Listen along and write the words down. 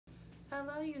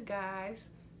Hello you guys,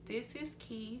 this is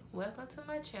Key. Welcome to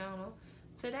my channel.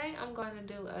 Today I'm going to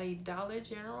do a Dollar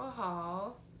General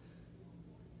haul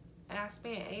and I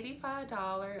spent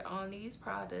 $85 on these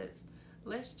products.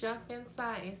 Let's jump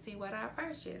inside and see what I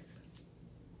purchased.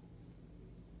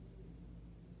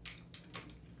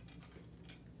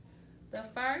 The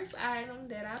first item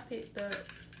that I picked up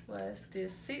was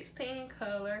this 16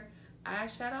 color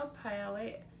eyeshadow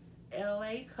palette,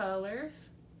 LA Colors.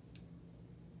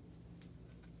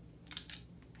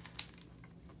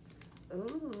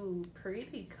 Ooh,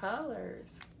 pretty colors.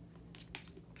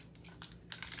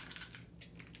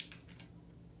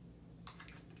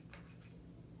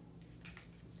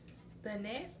 The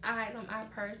next item I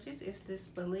purchased is this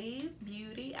Believe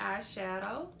Beauty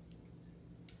eyeshadow.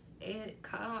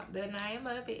 The name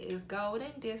of it is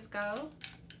Golden Disco.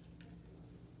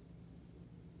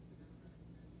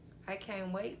 I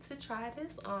can't wait to try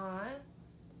this on.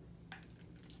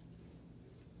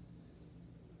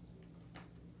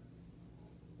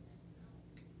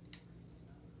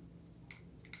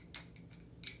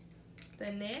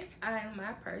 The next item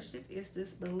I purchased is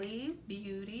this Believe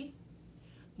Beauty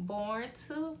Born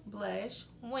to Blush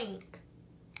Wink.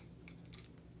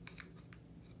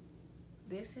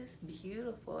 This is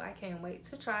beautiful. I can't wait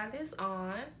to try this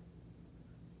on.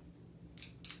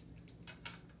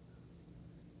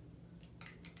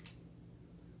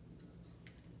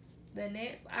 The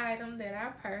next item that I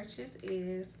purchased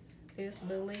is this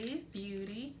Believe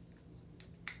Beauty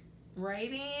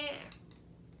Radiant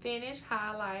Finish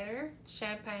Highlighter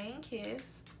Champagne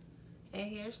Kiss. And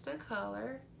here's the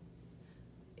color.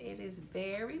 It is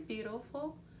very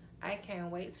beautiful. I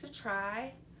can't wait to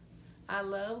try. I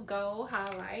love gold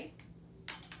highlight.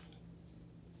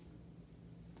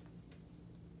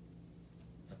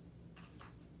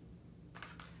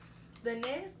 The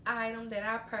next item that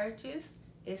I purchased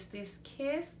is this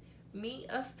Kiss Mink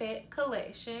Effect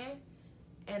collection.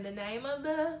 And the name of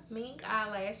the mink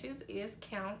eyelashes is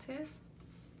Countess.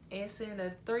 It's in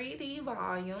a 3D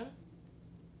volume.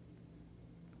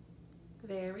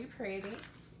 Very pretty.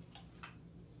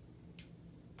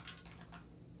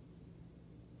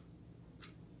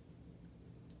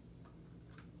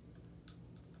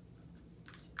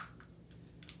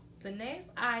 The next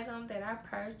item that I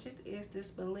purchased is this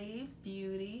Believe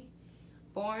Beauty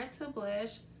Born to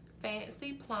Blush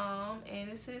Fancy Plum,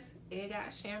 and it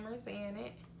got shimmers in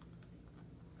it.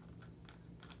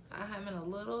 I'm having a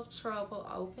little trouble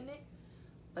opening it,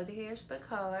 but here's the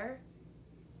color.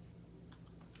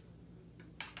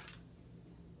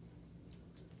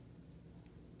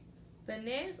 The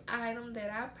next item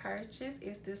that I purchased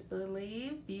is this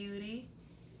Believe Beauty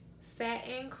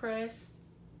Satin Crush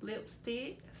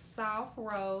Lipstick Soft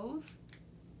Rose.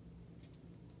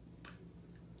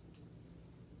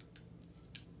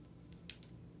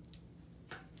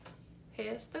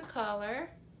 Here's the color.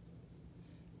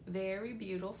 Very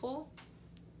beautiful.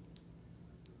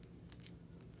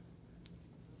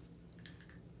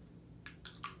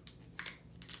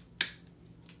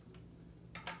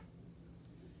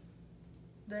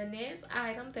 The next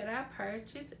item that I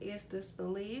purchased is this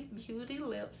Believe Beauty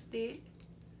Lipstick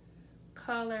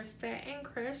Color Satin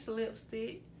Crush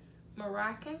Lipstick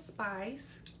Moroccan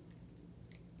Spice.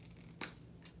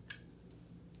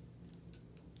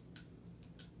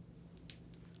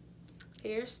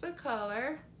 Here's the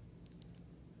color.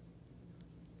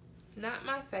 Not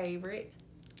my favorite.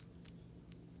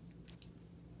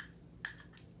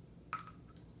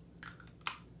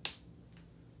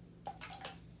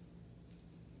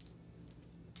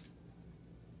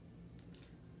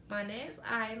 My next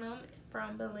item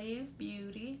from Believe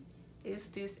Beauty is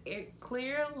this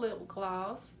clear lip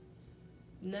gloss.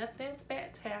 Nothing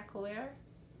spectacular.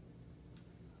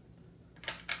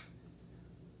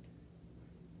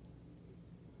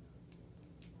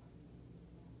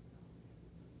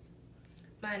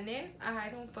 My next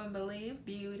item from Believe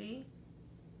Beauty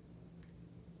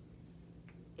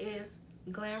is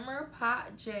Glamour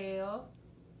Pot Gel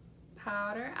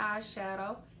Powder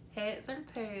Eyeshadow Heads or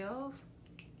Tails.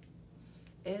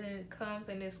 And it comes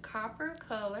in this copper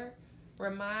color.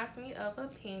 Reminds me of a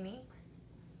penny.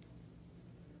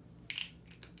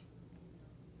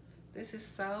 This is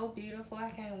so beautiful. I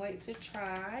can't wait to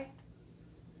try.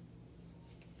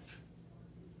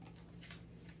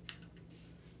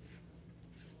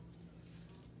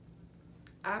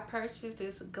 I purchased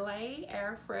this Glade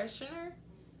air freshener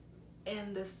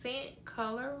in the scent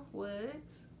Color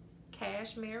Woods,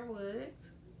 Cashmere Woods.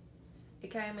 It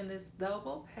came in this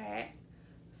double pack,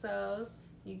 so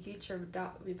you get your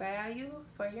value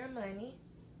for your money.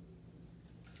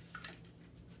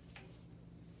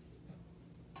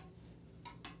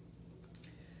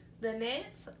 The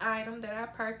next item that I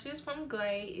purchased from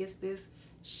Glade is this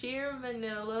sheer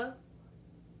vanilla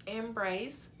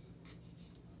embrace.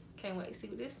 Can't wait to see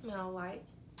what this smells like.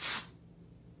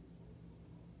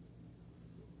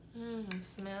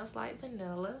 Smells like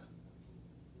vanilla.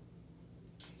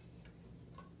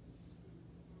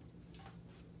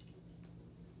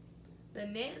 The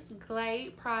next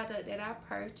Glade product that I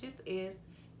purchased is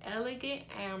Elegant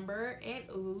Amber and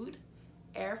Oud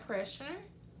air freshener.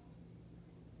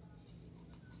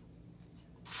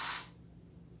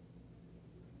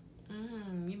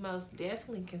 You most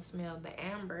definitely can smell the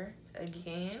amber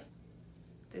again.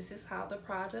 This is how the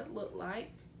product look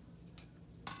like.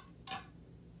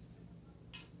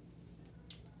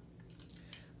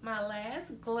 My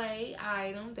last Glade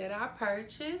item that I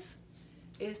purchased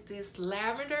is this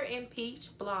lavender and peach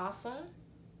blossom.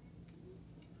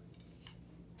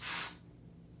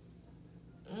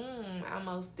 I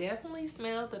most definitely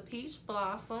smell the peach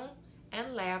blossom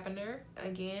and lavender.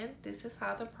 Again, this is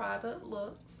how the product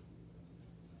looks.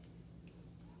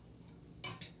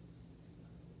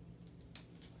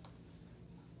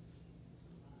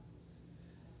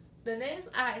 The next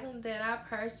item that I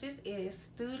purchased is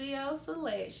Studio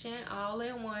Selection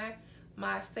All-in-One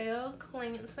Micellar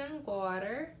Cleansing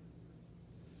Water.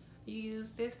 You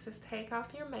use this to take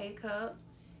off your makeup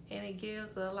and it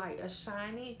gives a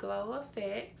shiny glow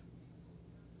effect.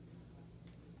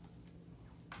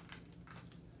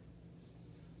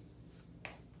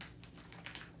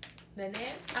 The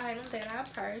next item that I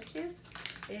purchased,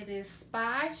 it is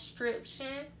Spy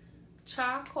Stription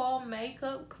Charcoal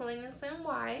Makeup Cleansing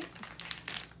Wipe.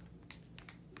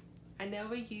 I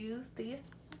never used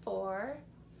this before.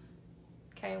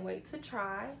 Can't wait to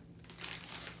try.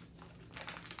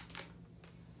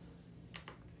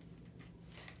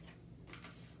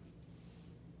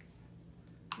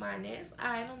 My next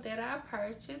item that I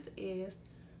purchased is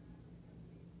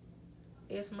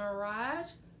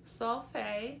Mirage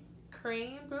Sulfate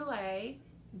Cream Brulee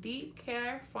Deep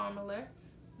Care Formula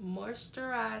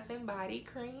Moisturizing Body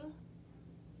Cream.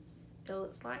 It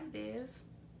looks like this.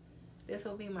 This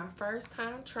will be my first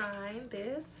time trying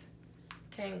this.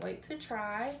 Can't wait to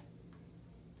try.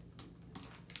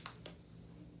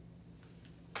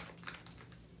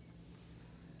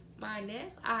 My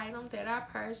next item that I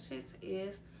purchased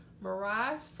is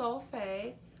Mirage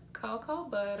Sulfate Cocoa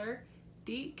Butter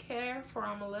Deep Care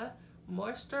Formula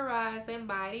Moisturizing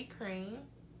Body Cream.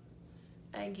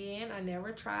 Again, I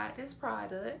never tried this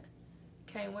product.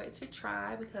 Can't wait to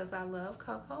try because I love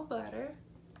cocoa butter.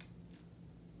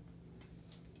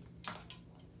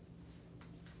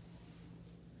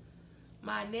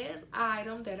 My next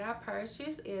item that I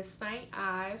purchased is St.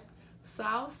 Ives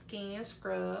Soft Skin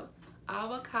Scrub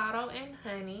Avocado and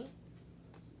Honey.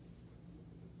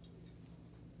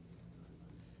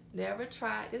 Never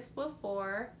tried this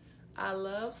before. I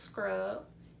love scrub.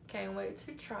 Can't wait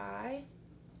to try.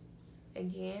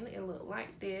 Again, it looked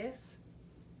like this.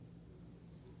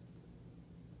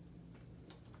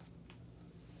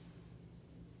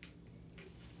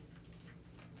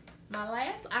 My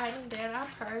last item that I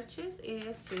purchased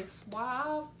is this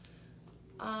Suave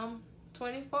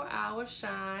 24-Hour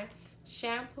Shine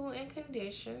Shampoo and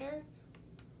Conditioner.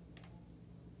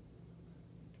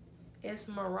 It's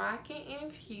Moroccan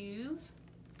infused.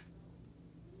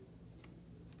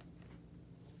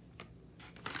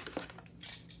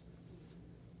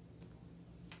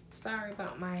 Sorry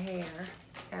about my hair,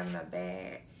 having a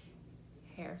bad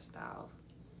hairstyle.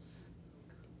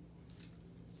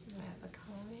 I have to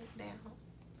comb it down.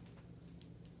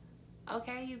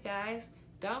 Okay, you guys,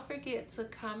 don't forget to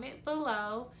comment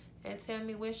below and tell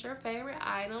me what's your favorite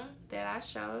item that I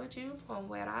showed you from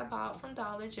what I bought from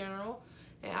Dollar General.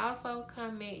 And also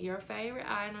comment your favorite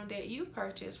item that you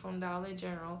purchased from Dollar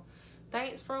General.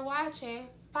 Thanks for watching.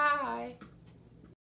 Bye.